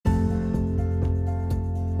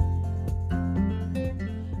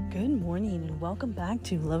welcome back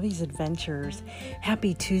to Lovey's Adventures.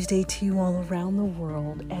 Happy Tuesday to you all around the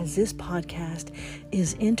world, as this podcast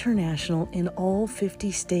is international in all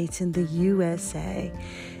 50 states in the USA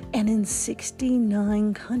and in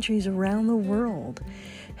 69 countries around the world,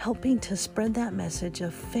 helping to spread that message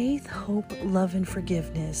of faith, hope, love, and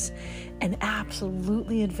forgiveness, and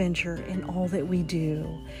absolutely adventure in all that we do.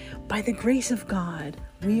 By the grace of God,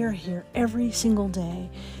 we are here every single day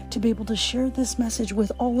to be able to share this message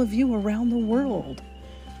with all of you around the world.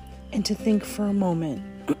 And to think for a moment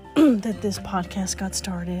that this podcast got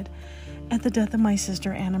started at the death of my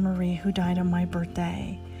sister Anna Marie, who died on my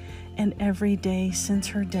birthday. And every day since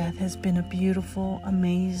her death has been a beautiful,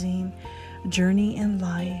 amazing journey in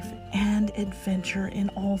life and adventure in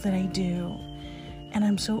all that I do. And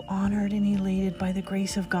I'm so honored and elated by the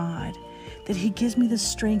grace of God that He gives me the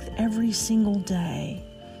strength every single day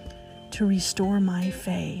to restore my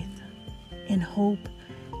faith in hope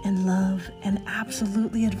and love and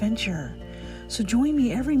absolutely adventure. So join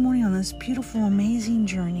me every morning on this beautiful, amazing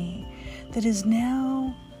journey that is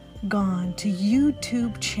now gone to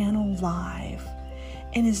YouTube channel live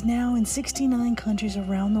and is now in 69 countries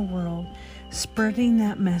around the world, spreading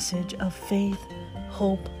that message of faith,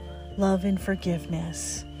 hope, love, and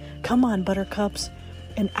forgiveness. Come on, buttercups,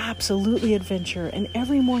 and absolutely adventure. And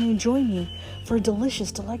every morning join me for a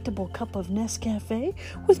delicious, delectable cup of Nescafe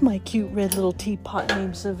with my cute red little teapot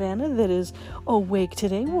named Savannah that is awake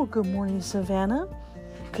today. Well, good morning, Savannah.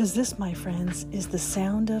 Because this, my friends, is the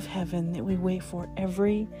sound of heaven that we wait for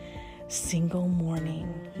every single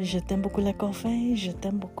morning. Je t'aime beaucoup le café, je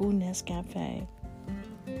t'aime beaucoup Nescafe.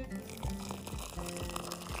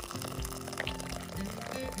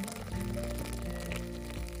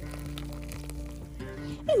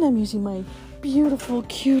 And I'm using my beautiful,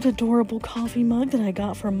 cute, adorable coffee mug that I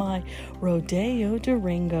got from my Rodeo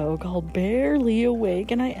Durango called Barely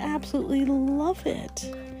Awake, and I absolutely love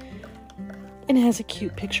it. And it has a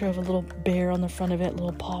cute picture of a little bear on the front of it,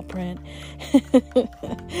 little paw print.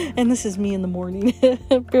 And this is me in the morning,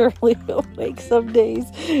 barely awake some days.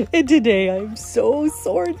 And today I'm so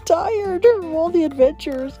sore and tired from all the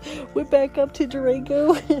adventures. Went back up to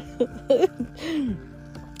Durango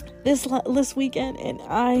this weekend, and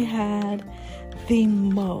I had the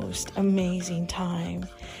most amazing time.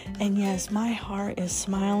 And yes, my heart is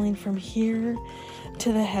smiling from here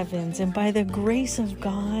to the heavens. And by the grace of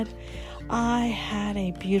God, I had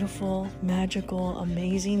a beautiful, magical,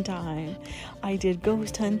 amazing time. I did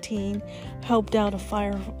ghost hunting, helped out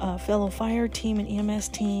a fellow fire team and EMS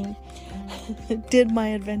team, did my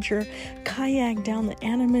adventure, kayaked down the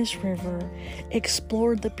Animas River,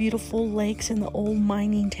 explored the beautiful lakes in the old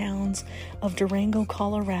mining towns of Durango,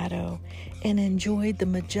 Colorado, and enjoyed the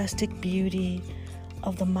majestic beauty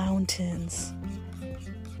of the mountains,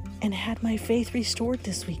 and had my faith restored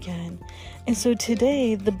this weekend. And so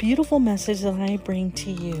today, the beautiful message that I bring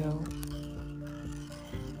to you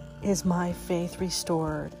is my faith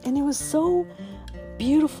restored. And it was so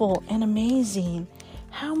beautiful and amazing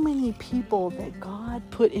how many people that God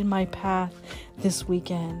put in my path this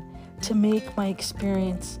weekend to make my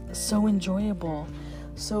experience so enjoyable.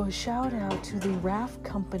 So a shout out to the Raft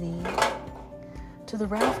Company,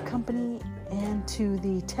 and to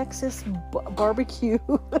the Texas barbecue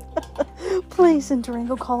place in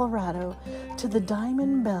Durango, Colorado, to the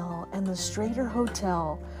Diamond Bell and the Strater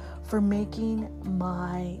Hotel for making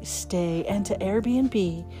my stay, and to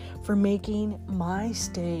Airbnb for making my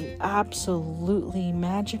stay absolutely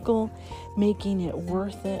magical, making it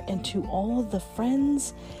worth it, and to all of the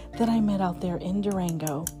friends that I met out there in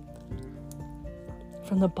Durango.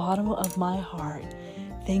 From the bottom of my heart,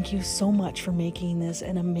 thank you so much for making this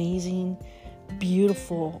an amazing,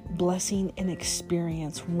 beautiful blessing and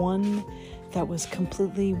experience. One that was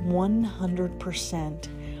completely 100%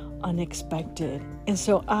 unexpected. And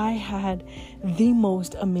so I had the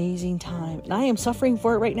most amazing time. And I am suffering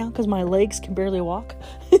for it right now because my legs can barely walk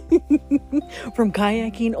from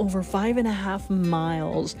kayaking over 5.5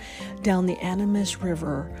 miles down the Animas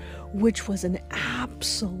River, which was an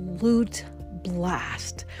absolute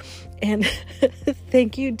blast. And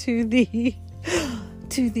thank you to the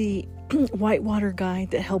whitewater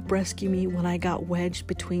guide that helped rescue me when I got wedged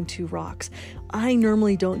between two rocks. I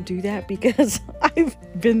normally don't do that because I've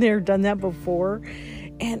been there, done that before,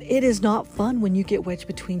 and it is not fun when you get wedged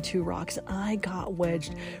between two rocks. I got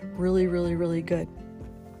wedged really, really, really good.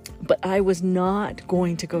 But I was not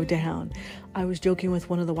going to go down. I was joking with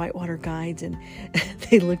one of the whitewater guides, and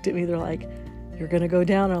they looked at me. They're like, "You're gonna go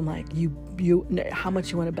down?" I'm like, "You, how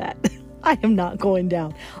much you want to bet?" I am not going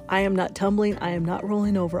down. I am not tumbling. I am not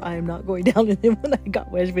rolling over. I am not going down. And then when I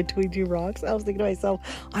got wedged between two rocks, I was thinking to myself,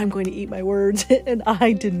 I'm going to eat my words. And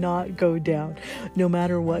I did not go down no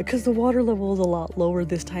matter what, because the water level is a lot lower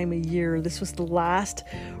this time of year. This was the last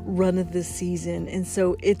run of this season. And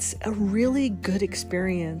so it's a really good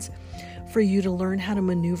experience for you to learn how to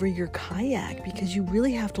maneuver your kayak, because you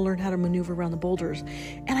really have to learn how to maneuver around the boulders.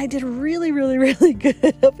 And I did really, really, really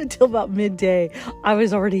good up until about midday. I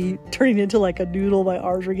was already turning into like a noodle. My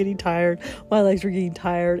arms were getting tired. My legs were getting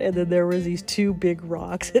tired. And then there was these two big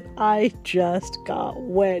rocks and I just got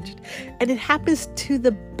wedged. And it happens to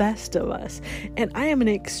the best of us. And I am an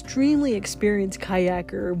extremely experienced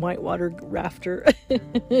kayaker, whitewater rafter.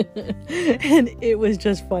 And it was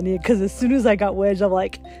just funny because as soon as I got wedged, I'm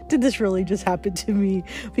like, did this really just happened to me?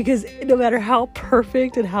 Because no matter how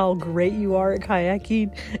perfect and how great you are at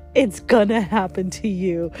kayaking, it's gonna happen to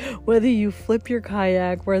you. Whether you flip your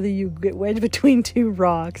kayak, whether you get wedged between two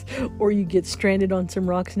rocks, or you get stranded on some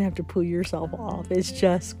rocks and have to pull yourself off, it's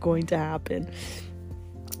just going to happen.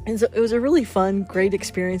 And so it was a really fun, great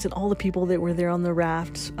experience, and all the people that were there on the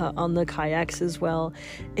rafts, on the kayaks as well.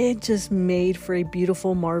 It just made for a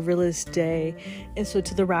beautiful, marvelous day. And so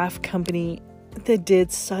to the raft company that did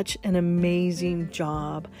such an amazing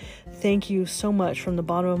job, thank you so much from the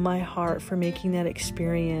bottom of my heart for making that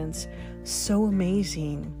experience so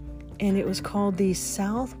amazing. And it was called the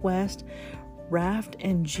Southwest Raft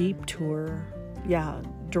and Jeep Tour. Yeah,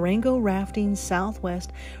 Durango Rafting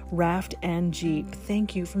Southwest Raft and Jeep.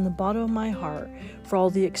 Thank you from the bottom of my heart for all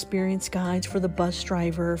the experienced guides, for the bus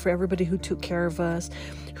driver, for everybody who took care of us,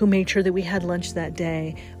 who made sure that we had lunch that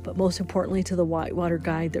day, but most importantly to the whitewater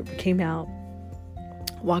guide that came out,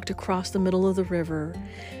 walked across the middle of the river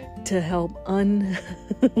to help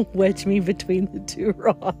unwedge me between the two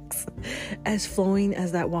rocks. As flowing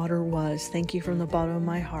as that water was, thank you from the bottom of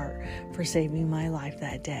my heart for saving my life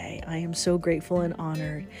that day. I am so grateful and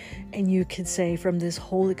honored. And you could say from this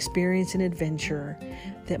whole experience and adventure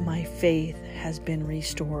that my faith has been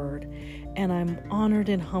restored. And I'm honored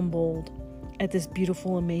and humbled at this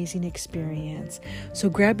beautiful, amazing experience.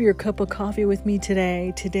 So grab your cup of coffee with me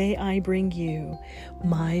today. Today I bring you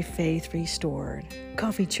my faith restored.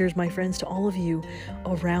 Coffee cheers, my friends, to all of you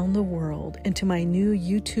around the world and to my new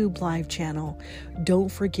YouTube live channel. Don't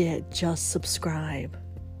forget, just subscribe.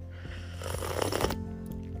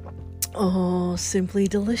 Oh, simply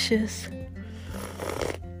delicious.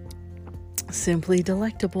 Simply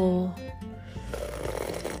delectable.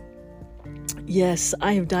 Yes,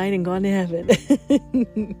 I have died and gone to heaven.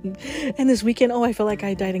 And this weekend, I felt like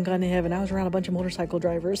I died and gone to heaven. I was around a bunch of motorcycle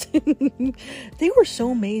drivers. They were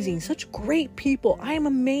so amazing. Such great people. I am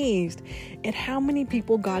amazed at how many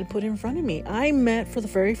people God put in front of me. I met for the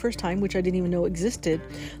very first time, which I didn't even know existed,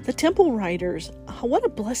 the Temple Riders. What a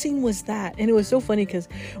blessing was that? And it was so funny because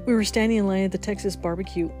we were standing in line at the Texas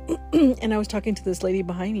barbecue and I was talking to this lady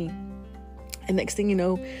behind me. And next thing you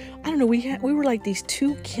know, I don't know, we were like these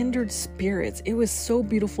two kindred spirits. It was so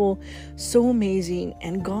beautiful, so amazing.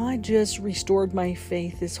 And God just restored my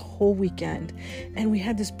faith this whole weekend. And we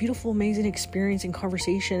had this beautiful, amazing experience and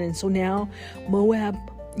conversation. And so now, Moab,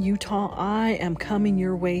 Utah, I am coming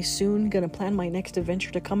your way soon. Gonna plan my next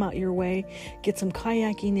adventure to come out your way. Get some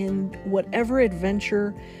kayaking in. Whatever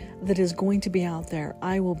adventure that is going to be out there,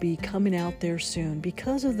 I will be coming out there soon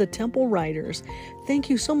because of the Temple Riders. Thank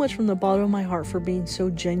you so much from the bottom of my heart for being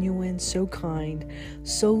so genuine, so kind,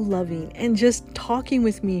 so loving, and just talking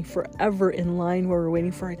with me forever in line where we're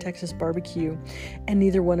waiting for our Texas barbecue. And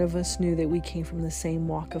neither one of us knew that we came from the same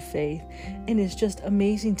walk of faith. And it's just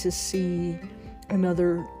amazing to see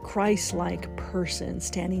another Christ-like person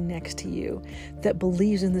standing next to you that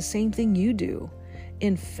believes in the same thing you do.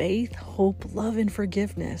 In faith, hope, love, and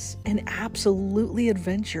forgiveness, and absolutely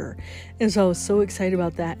adventure. And so I was so excited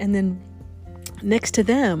about that. And then next to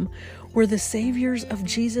them were the saviors of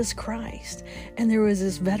Jesus Christ. And there was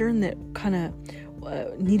this veteran that kind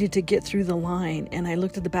of needed to get through the line. And I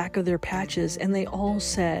looked at the back of their patches and they all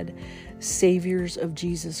said, saviors of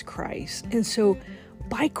Jesus Christ. And so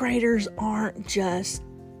bike riders aren't just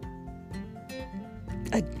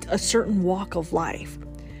a certain walk of life.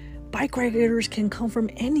 Bike riders can come from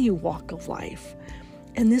any walk of life.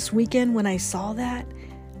 And this weekend when I saw that,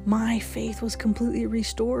 my faith was completely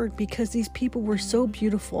restored because these people were so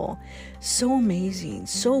beautiful, so amazing,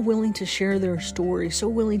 so willing to share their story, so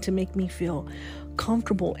willing to make me feel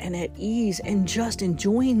comfortable and at ease and just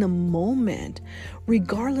enjoying the moment,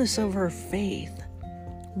 regardless of our faith.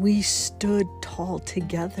 We stood tall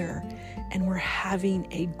together and we're having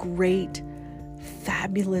a great,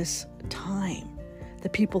 fabulous time. The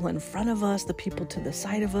people in front of us, the people to the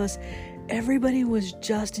side of us, Everybody was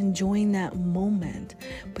just enjoying that moment.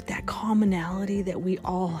 But that commonality that we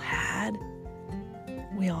all had,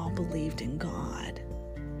 we all believed in God.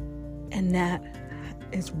 And that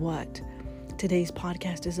is what today's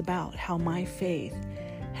podcast is about, how my faith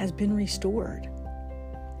has been restored.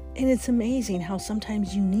 And it's amazing how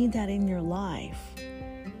sometimes you need that in your life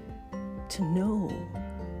to know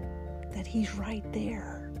that He's right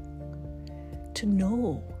there, to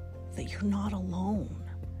know that you're not alone,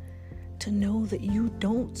 to know that you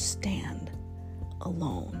don't stand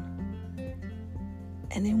alone.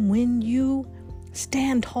 And then when you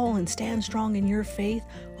stand tall and stand strong in your faith,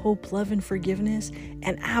 hope, love, and forgiveness,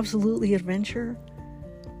 and absolutely adventure,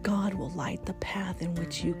 God will light the path in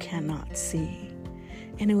which you cannot see.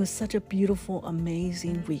 And it was such a beautiful,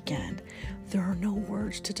 amazing weekend. There are no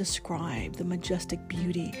words to describe the majestic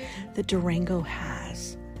beauty that Durango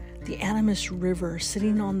has. The Animas River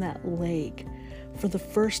sitting on that lake for the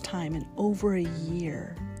first time in over a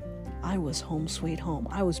year. I was home sweet home.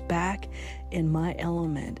 I was back in my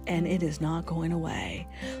element, and it is not going away.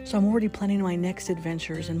 So I'm already planning my next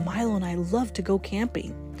adventures, and Milo and I love to go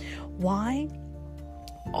camping. Why?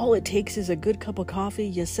 All it takes is a good cup of coffee,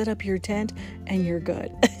 you set up your tent, and you're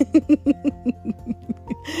good.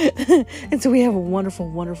 And so we have a wonderful,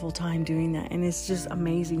 wonderful time doing that, and it's just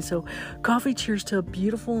amazing. So coffee cheers to a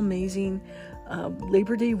beautiful, amazing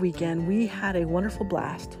Labor Day weekend. We had a wonderful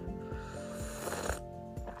blast.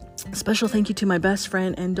 Special thank you to my best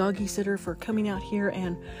friend and doggy sitter for coming out here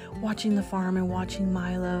and watching the farm and watching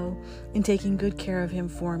Milo and taking good care of him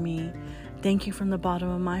for me. Thank you from the bottom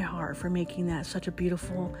of my heart for making that such a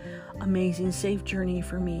beautiful, amazing, safe journey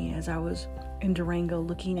for me as I was in Durango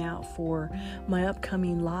looking out for my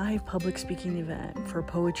upcoming live public speaking event for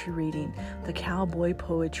poetry reading, the Cowboy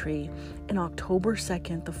Poetry, in October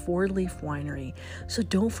 2nd, the Four Leaf Winery. So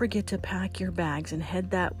don't forget to pack your bags and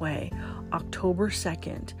head that way. October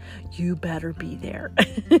 2nd, you better be there.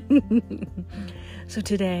 So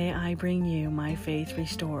today I bring you my faith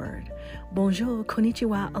restored. Bonjour,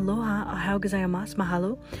 konnichiwa, aloha, ahau gozaimasu,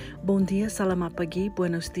 mahalo, bon dia, salamat pagi,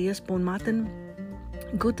 buenos dias, bon matin,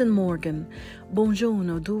 guten morgen,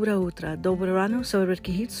 buongiorno, dura utra, dobrano,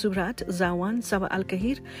 sawarkihit, surat, zawan, sawa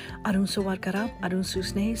alkahir, arun sawar karab, arun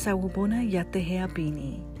susne, sawubona, yatehea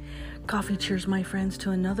bini. Coffee cheers, my friends,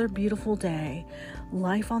 to another beautiful day.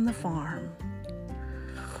 Life on the farm.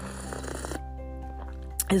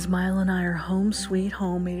 As Milo and I are home sweet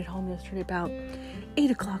home, made it home yesterday about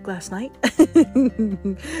 8 o'clock last night.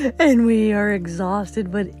 And we are exhausted,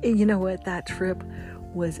 but you know what? That trip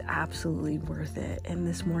was absolutely worth it. And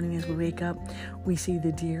this morning as we wake up, we see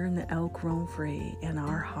the deer and the elk roam free, and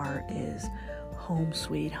our heart is home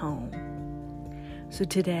sweet home. So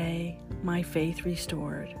today, my faith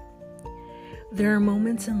restored. There are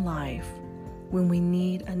moments in life when we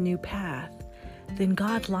need a new path. Then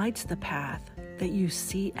God lights the path that you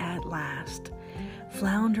see at last.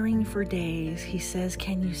 Floundering for days, He says,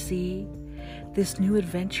 can you see this new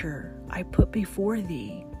adventure I put before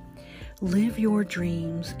thee? Live your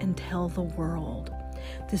dreams and tell the world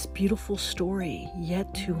this beautiful story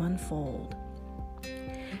yet to unfold.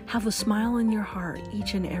 Have a smile in your heart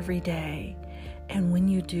each and every day, and when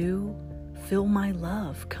you do, feel my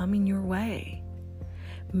love coming your way.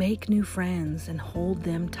 Make new friends and hold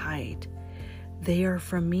them tight. They are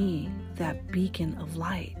from me, that beacon of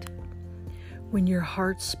light. When your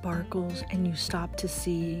heart sparkles and you stop to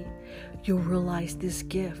see, you'll realize this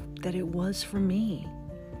gift that it was for me.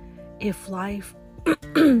 If life,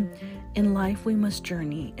 in life we must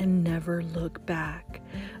journey and never look back.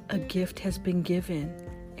 A gift has been given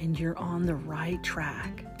and you're on the right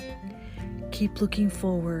track. Keep looking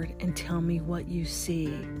forward and tell me what you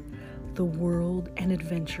see. The world and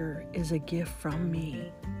adventure is a gift from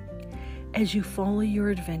me. As you follow your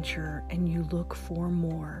adventure and you look for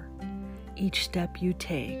more, each step you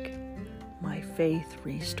take, my faith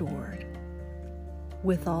restored.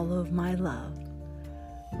 With all of my love,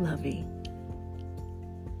 Lovey.